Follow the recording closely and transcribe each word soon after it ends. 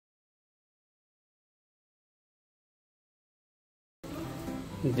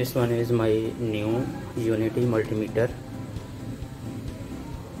This one is my new Uni-t multimeter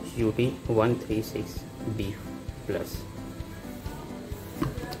UT136B plus.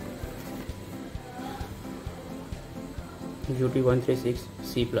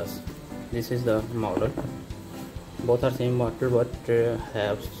 UT136C plus. This is the model. Both are same model but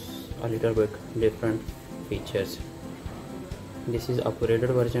have a little bit different features. This is upgraded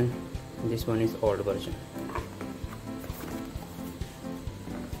version. This one is old version.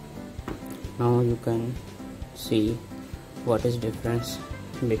 Now you can see what is difference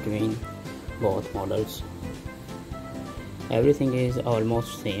between both models. Everything is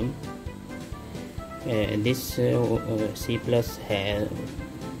almost same. This C plus has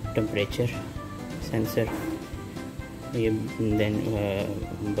temperature sensor,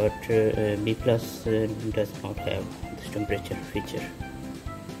 but B plus does not have this temperature feature.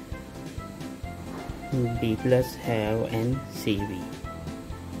 B plus have NCV.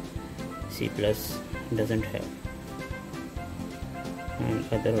 C plus doesn't have, and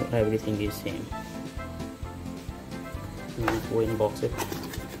everything is same. Now we unbox it.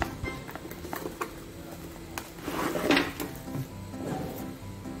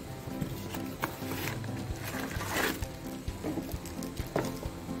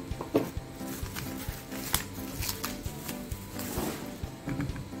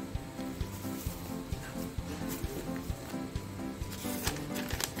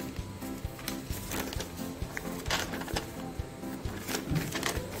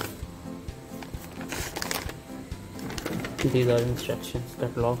 These are instructions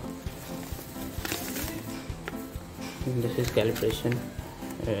catalog. This is calibration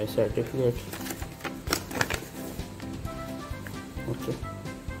certificate. Okay.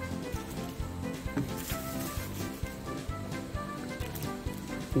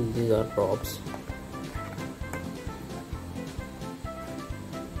 These are probes.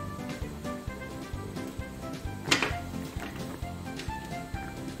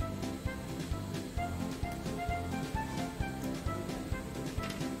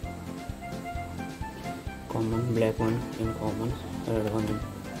 Common black one in common, red one in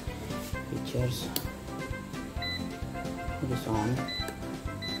features. This on.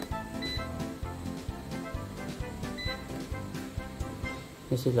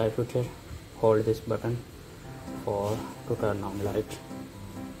 This is light switcher. Hold this button to turn on light.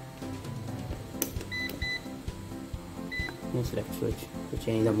 This left switch to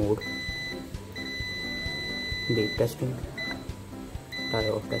change the mode. Beep testing,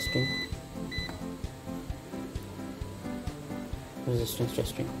 diode testing, resistance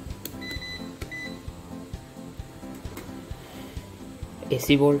testing.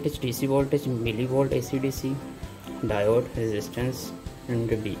 AC voltage, DC voltage, millivolt AC DC, diode, resistance and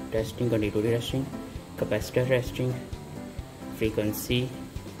beep testing, conductivity testing, capacitor testing, frequency,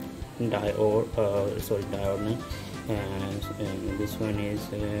 diode and this one is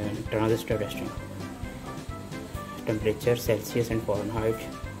transistor testing, temperature Celsius and Fahrenheit,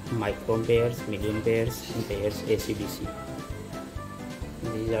 microamperes, milliamperes, amperes, AC DC.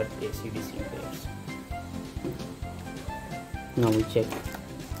 These are AC/DC amperes. Now we check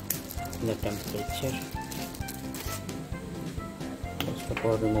the temperature. First of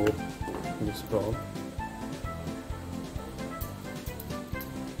all, remove this probe.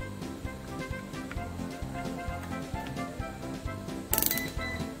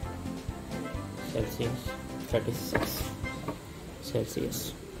 Celsius 36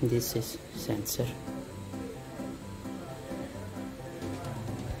 Celsius. This is sensor.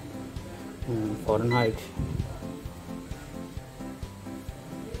 Fahrenheit.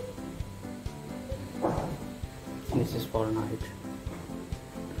 This is Fahrenheit.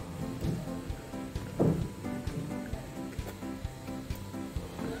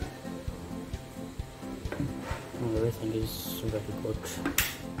 Everything is very good.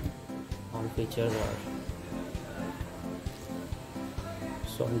 All features are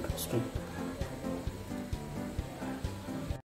so interesting.